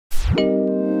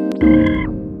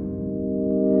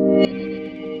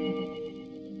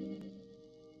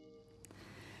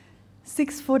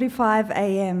"6:45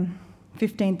 a.m,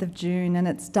 15th of June, and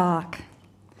it's dark.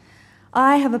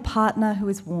 I have a partner who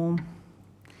is warm.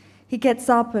 He gets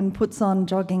up and puts on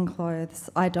jogging clothes.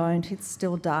 I don't, it's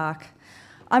still dark.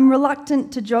 I'm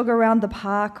reluctant to jog around the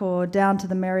park or down to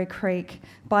the Merry Creek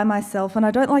by myself, and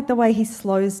I don't like the way he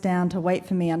slows down to wait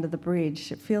for me under the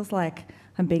bridge. It feels like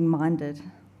I'm being minded.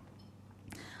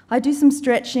 I do some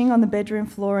stretching on the bedroom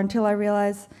floor until I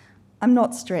realise I'm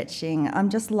not stretching. I'm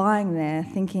just lying there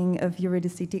thinking of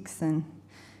Eurydice Dixon.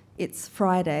 It's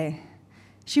Friday.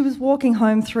 She was walking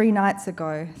home 3 nights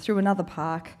ago through another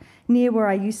park near where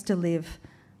I used to live.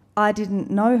 I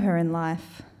didn't know her in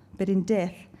life, but in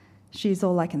death, she's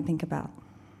all I can think about.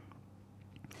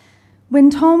 When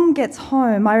Tom gets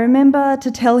home, I remember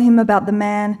to tell him about the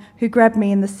man who grabbed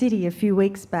me in the city a few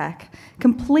weeks back.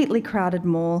 Completely crowded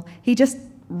mall. He just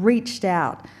reached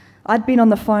out. I'd been on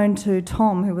the phone to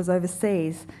Tom, who was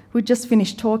overseas. We'd just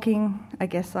finished talking. I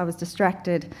guess I was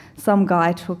distracted. Some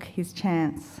guy took his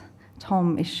chance.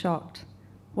 Tom is shocked.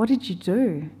 "What did you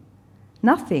do?"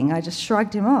 "Nothing, I just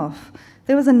shrugged him off.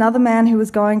 There was another man who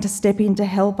was going to step in to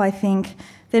help, I think.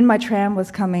 Then my tram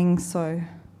was coming, so..."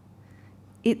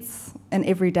 It's an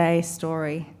everyday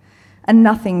story, a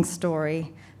nothing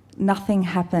story. Nothing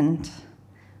happened.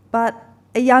 But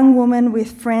a young woman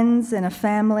with friends and a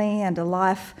family and a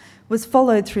life was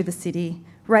followed through the city,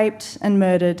 raped and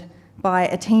murdered by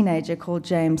a teenager called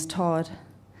James Todd.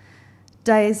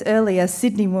 Days earlier,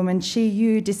 Sydney woman Chi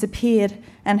Yu disappeared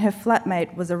and her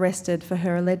flatmate was arrested for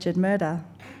her alleged murder.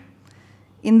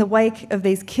 In the wake of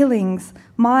these killings,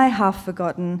 my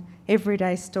half-forgotten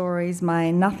everyday stories,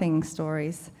 my nothing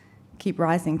stories, keep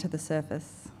rising to the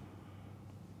surface.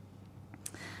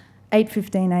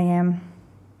 8:15 a.m.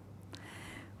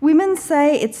 Women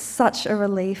say it's such a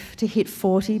relief to hit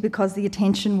 40 because the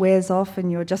attention wears off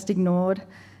and you're just ignored.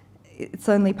 It's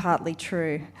only partly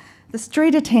true. The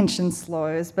street attention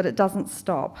slows, but it doesn't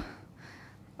stop.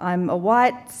 I'm a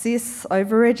white, cis,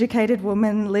 overeducated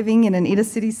woman living in an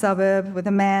inner-city suburb with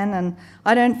a man, and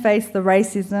I don't face the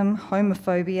racism,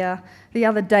 homophobia, the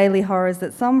other daily horrors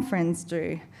that some friends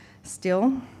do.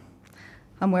 Still,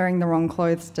 I'm wearing the wrong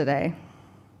clothes today.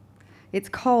 It's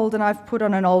cold and I've put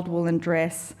on an old woolen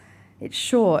dress. It's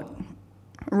short,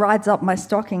 rides up my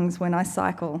stockings when I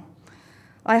cycle.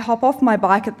 I hop off my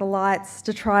bike at the lights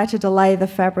to try to delay the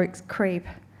fabric's creep.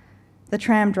 The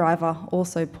tram driver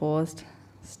also paused,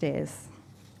 stares.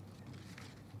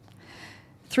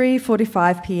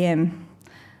 3:45 p.m.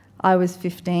 I was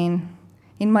 15,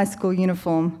 in my school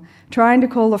uniform, trying to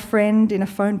call a friend in a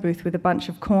phone booth with a bunch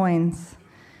of coins.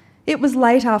 It was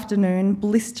late afternoon,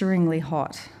 blisteringly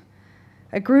hot.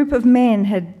 A group of men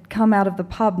had come out of the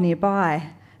pub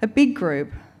nearby, a big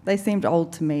group. They seemed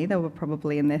old to me, they were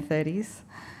probably in their 30s.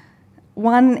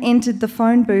 One entered the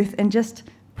phone booth and just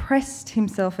pressed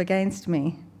himself against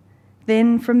me.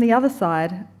 Then from the other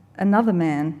side, another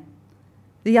man.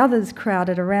 The others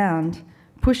crowded around,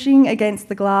 pushing against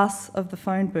the glass of the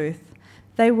phone booth.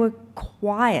 They were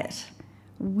quiet,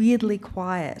 weirdly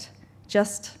quiet,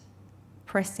 just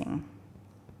pressing.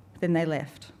 Then they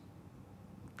left.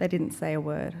 They didn't say a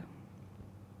word.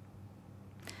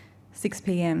 6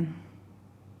 p.m.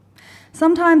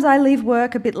 Sometimes I leave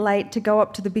work a bit late to go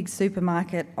up to the big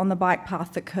supermarket on the bike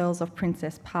path that curls off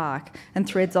Princess Park and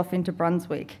threads off into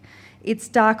Brunswick. It's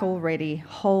dark already,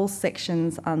 whole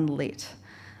sections unlit.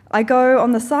 I go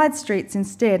on the side streets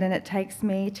instead and it takes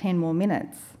me 10 more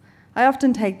minutes. I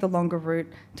often take the longer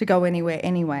route to go anywhere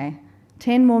anyway.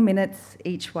 10 more minutes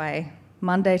each way,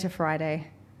 Monday to Friday,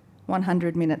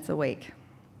 100 minutes a week.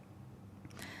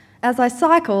 As I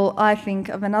cycle, I think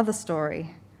of another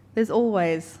story. There's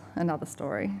always another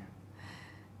story.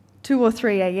 2 or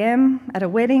 3 a.m. at a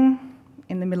wedding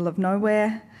in the middle of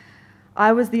nowhere.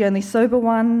 I was the only sober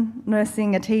one,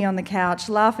 nursing a tea on the couch,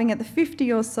 laughing at the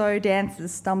 50 or so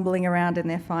dancers stumbling around in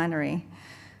their finery.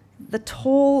 The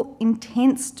tall,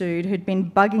 intense dude who'd been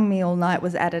bugging me all night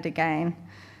was at it again.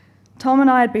 Tom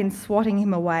and I had been swatting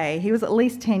him away. He was at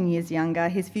least 10 years younger.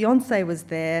 His fiancée was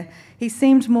there. He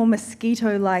seemed more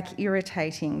mosquito-like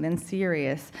irritating than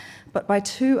serious, but by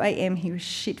 2 a.m. he was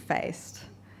shit-faced.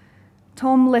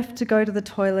 Tom left to go to the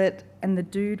toilet and the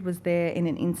dude was there in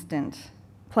an instant,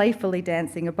 playfully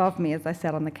dancing above me as I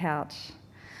sat on the couch.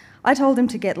 I told him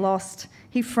to get lost.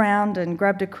 He frowned and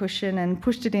grabbed a cushion and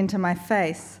pushed it into my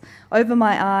face, over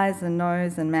my eyes and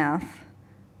nose and mouth.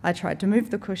 I tried to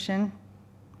move the cushion.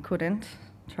 Couldn't.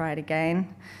 Try it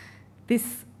again.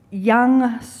 This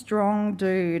young, strong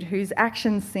dude whose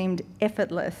actions seemed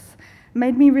effortless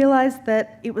made me realise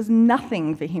that it was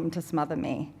nothing for him to smother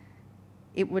me.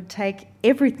 It would take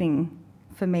everything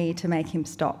for me to make him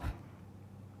stop.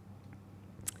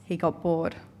 He got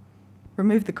bored,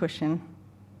 removed the cushion,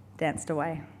 danced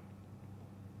away.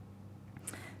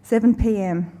 7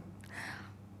 p.m.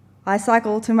 I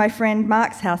cycle to my friend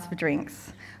Mark's house for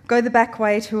drinks, go the back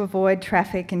way to avoid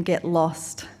traffic and get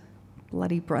lost.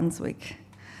 Bloody Brunswick.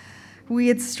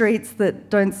 Weird streets that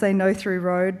don't say no through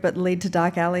road but lead to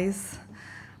dark alleys.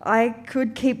 I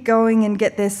could keep going and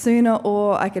get there sooner,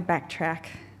 or I could backtrack.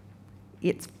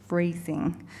 It's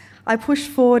freezing. I push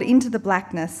forward into the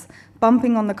blackness,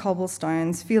 bumping on the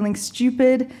cobblestones, feeling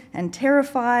stupid and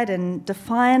terrified and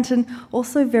defiant and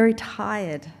also very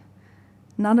tired.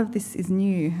 None of this is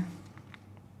new.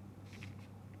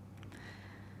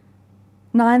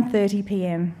 9:30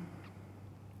 p.m.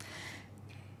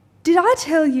 Did I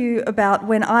tell you about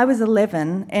when I was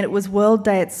 11 and it was World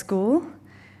Day at school?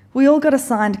 We all got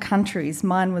assigned countries.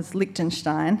 Mine was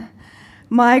Liechtenstein.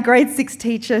 My grade 6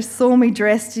 teacher saw me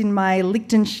dressed in my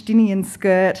Liechtensteinian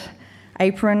skirt,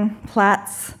 apron,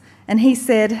 plaits, and he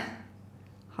said,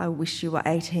 "I wish you were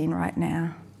 18 right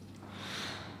now."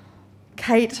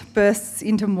 Kate bursts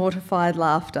into mortified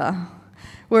laughter.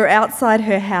 We're outside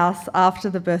her house after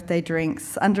the birthday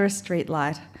drinks, under a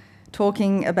streetlight,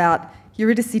 talking about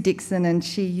Eurydice Dixon and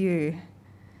She You.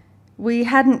 We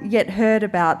hadn't yet heard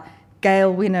about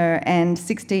Gail Winner and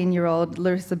 16-year-old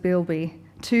Larissa Bilby,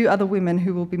 2 other women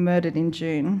who will be murdered in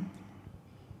June.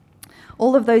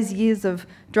 All of those years of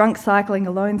drunk cycling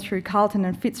alone through Carlton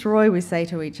and Fitzroy, we say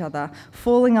to each other,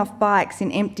 falling off bikes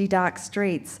in empty, dark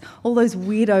streets, all those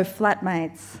weirdo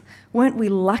flatmates. Weren't we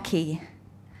lucky?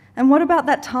 And what about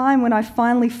that time when I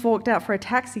finally forked out for a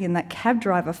taxi and that cab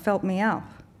driver felt me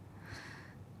up?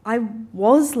 I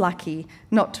was lucky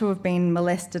not to have been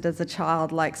molested as a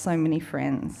child like so many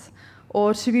friends,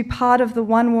 or to be part of the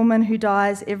one woman who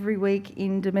dies every week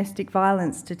in domestic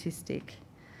violence statistic.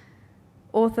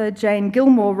 Author Jane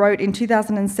Gilmore wrote in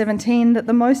 2017 that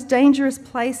the most dangerous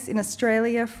place in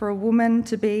Australia for a woman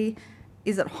to be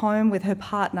is at home with her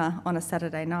partner on a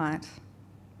Saturday night.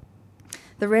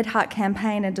 The Red Heart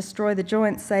campaign and Destroy the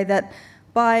Joints say that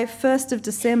by 1st of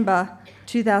December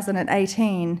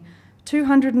 2018,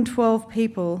 212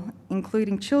 people,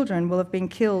 including children, will have been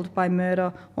killed by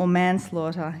murder or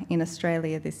manslaughter in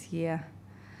Australia this year.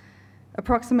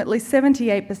 Approximately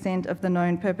 78% of the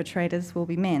known perpetrators will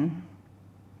be men.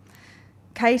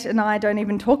 Kate and I don't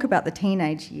even talk about the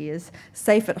teenage years,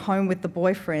 safe at home with the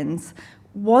boyfriends.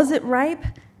 Was it rape?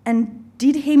 And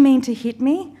did he mean to hit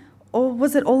me? Or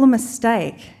was it all a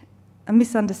mistake, a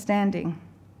misunderstanding?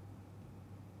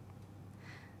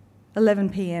 11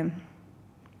 p.m.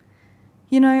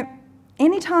 You know,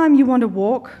 anytime you want to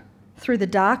walk through the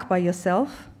dark by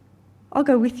yourself, I'll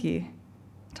go with you,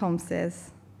 Tom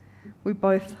says. We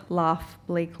both laugh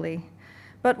bleakly.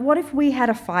 But what if we had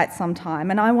a fight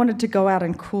sometime and I wanted to go out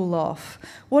and cool off?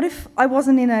 What if I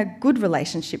wasn't in a good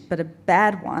relationship but a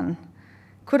bad one?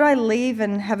 Could I leave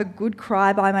and have a good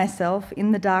cry by myself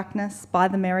in the darkness by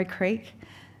the Merry Creek?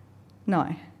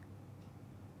 No.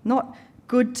 Not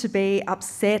good to be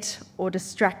upset or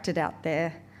distracted out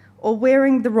there, or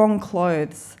wearing the wrong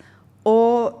clothes,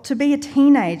 or to be a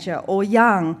teenager or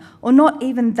young, or not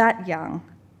even that young.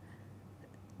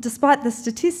 Despite the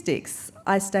statistics,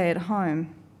 I stay at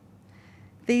home.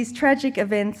 These tragic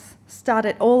events start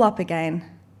it all up again,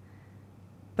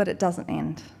 but it doesn't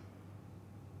end.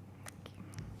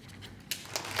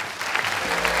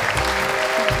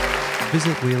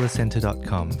 Visit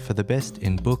wheelercentre.com for the best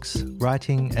in books,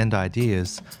 writing and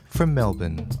ideas from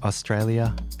Melbourne,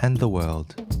 Australia and the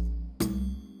world.